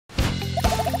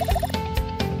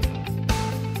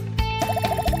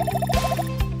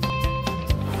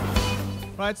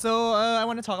Right, so I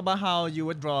want to talk about how you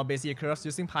would draw Bezier curves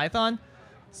using Python.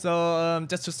 So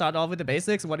just to start off with the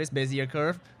basics, what is Bezier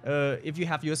curve? If you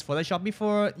have used Photoshop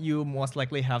before, you most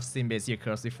likely have seen Bezier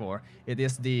curves before. It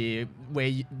is the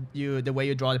way you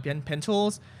draw the pen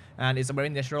tools, and it's a very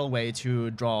natural way to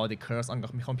draw the curves on the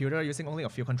computer using only a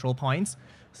few control points.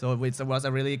 So it was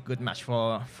a really good match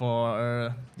for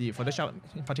the Photoshop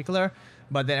in particular.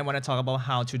 But then I want to talk about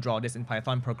how to draw this in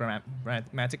Python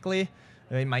programmatically.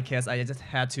 In my case, I just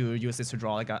had to use this to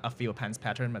draw like a few pants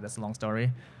pattern, but that's a long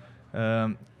story.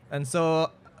 And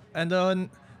then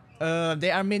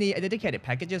there are many dedicated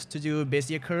packages to do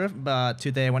Bezier curve, but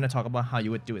today I want to talk about how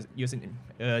you would do it using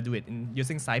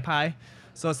SciPy.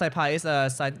 So SciPy is a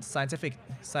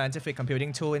scientific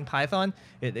computing tool in Python.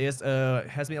 It is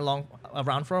has been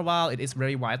around for a while. It is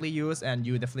very widely used, and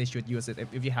you definitely should use it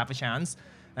if you have a chance.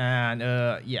 And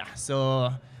yeah,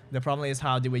 so the problem is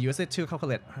how do we use it to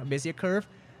calculate Bezier curve?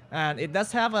 And it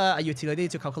does have a utility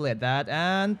to calculate that,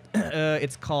 and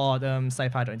it's called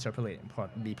SciPy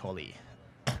import bpoly.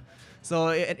 So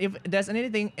if there's any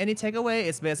takeaway,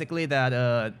 it's basically that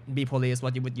bpoly is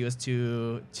what you would use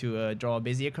to draw a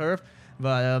Bezier curve.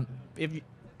 But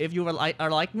if you are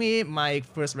like me, my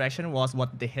first reaction was,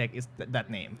 what the heck is that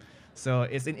name? So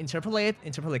it's in interpolate.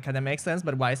 Interpolate kind of makes sense,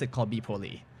 but why is it called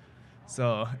bpoly?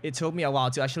 So it took me a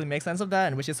while to actually make sense of that,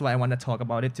 and which is why I want to talk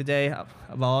about it today,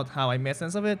 about how I made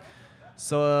sense of it.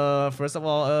 So first of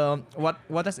all,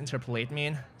 what does interpolate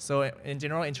mean? So in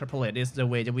general, interpolate is the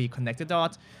way that we connect the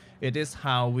dots. It is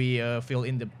how we fill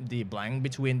in the blank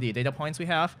between the data points we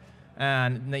have.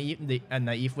 And a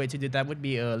naive way to do that would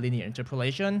be a linear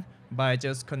interpolation by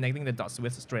just connecting the dots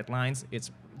with straight lines.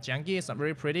 It's janky, it's not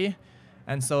very pretty.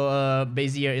 And so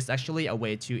Bezier is actually a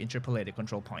way to interpolate the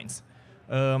control points.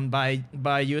 By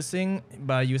using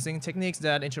techniques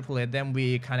that interpolate them,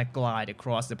 we kind of glide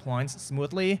across the points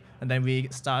smoothly, and then we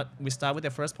start with the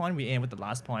first point, we end with the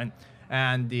last point,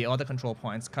 and the other control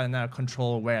points kind of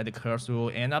control where the curves will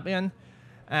end up in.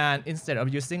 And instead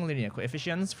of using linear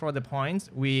coefficients for the points,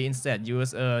 we instead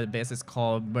use a basis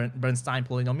called Bernstein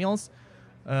polynomials,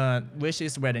 which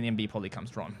is where the name bpoly comes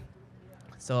from.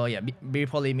 So yeah,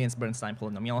 bpoly means Bernstein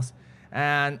polynomials,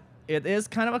 and it is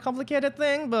kind of a complicated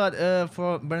thing, but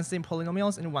for Bernstein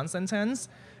polynomials, in one sentence,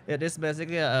 it is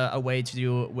basically a way to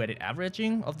do weighted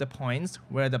averaging of the points,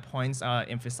 where the points are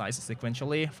emphasized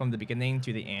sequentially from the beginning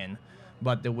to the end,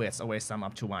 but the weights always sum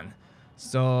up to 1.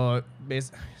 So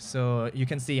you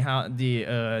can see how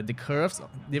the curves,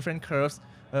 different curves,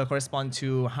 correspond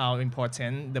to how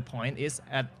important the point is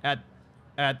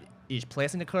at each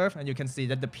place in the curve, and you can see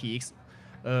that the peaks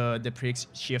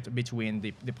shift between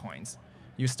the points.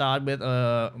 You start with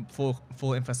a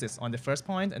full emphasis on the first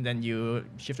point, and then you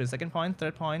shift to the second point,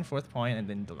 third point, fourth point, and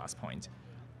then the last point.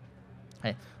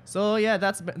 Okay. So yeah,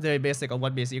 that's the basic of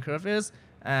what Bezier curve is,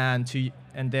 and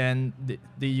then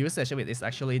the usage of it is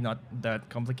actually not that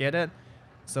complicated.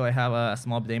 So I have a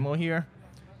small demo here.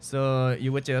 So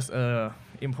you would just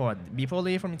import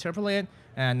bpoly from interpolate,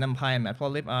 and NumPy and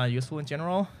Matplotlib are useful in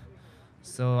general.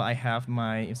 So I have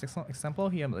my example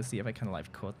here. Let's see if I can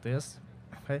live code this.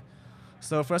 Okay.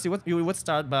 So first, you would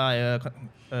start by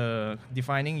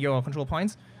defining your control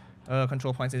points.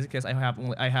 Control points, in this case,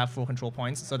 I have 4 control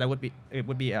points, so that would be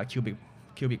a cubic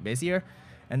Bezier,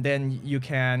 and then you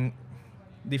can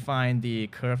define the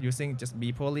curve using just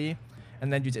bpoly,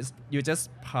 and then you just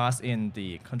pass in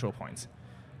the control points,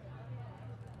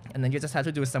 and then you just have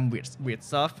to do some weird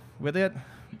stuff with it,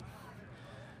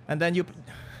 and then you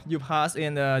pass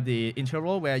in the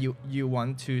interval where you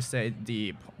want to say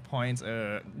the points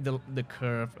the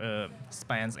curve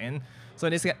spans in. So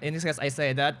in this case, I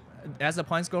say that as the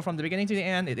points go from the beginning to the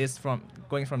end, it is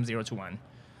going from 0 to 1,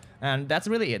 and that's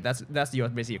really it. That's your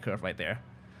Bezier curve right there.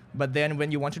 But then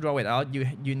when you want to draw it out,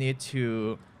 you need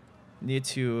to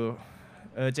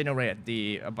generate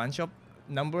a bunch of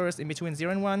numbers in between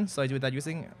 0 and 1. So I do that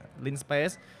using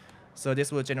linspace. So this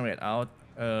will generate out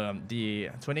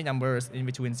the 20 numbers in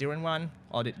between 0 and 1,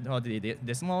 or the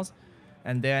decimals,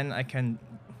 and then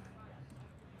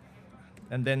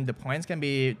the points can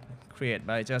be created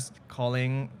by just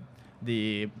calling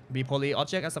the bpoly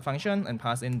object as a function and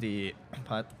pass in the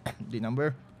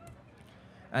number,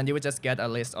 and you would just get a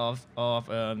list of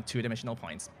 2-dimensional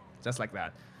points, just like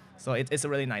that. So it's a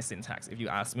really nice syntax, if you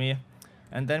ask me.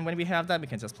 And then when we have that, we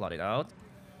can just plot it out.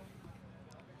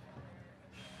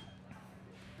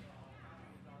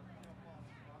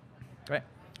 Right,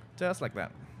 just like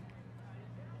that.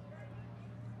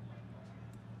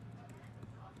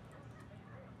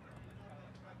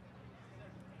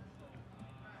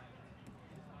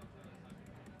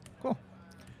 Cool.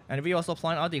 And if we also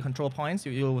plot out the control points,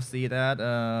 you will see that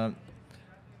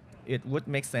it would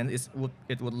make sense.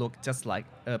 It would look just like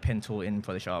a pen tool in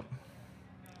Photoshop,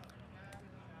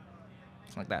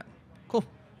 like that. Cool.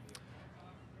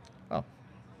 Oh,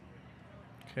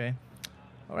 okay.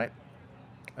 All right.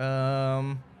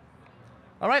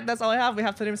 All right, that's all I have. We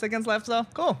have 30 seconds left, so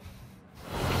cool.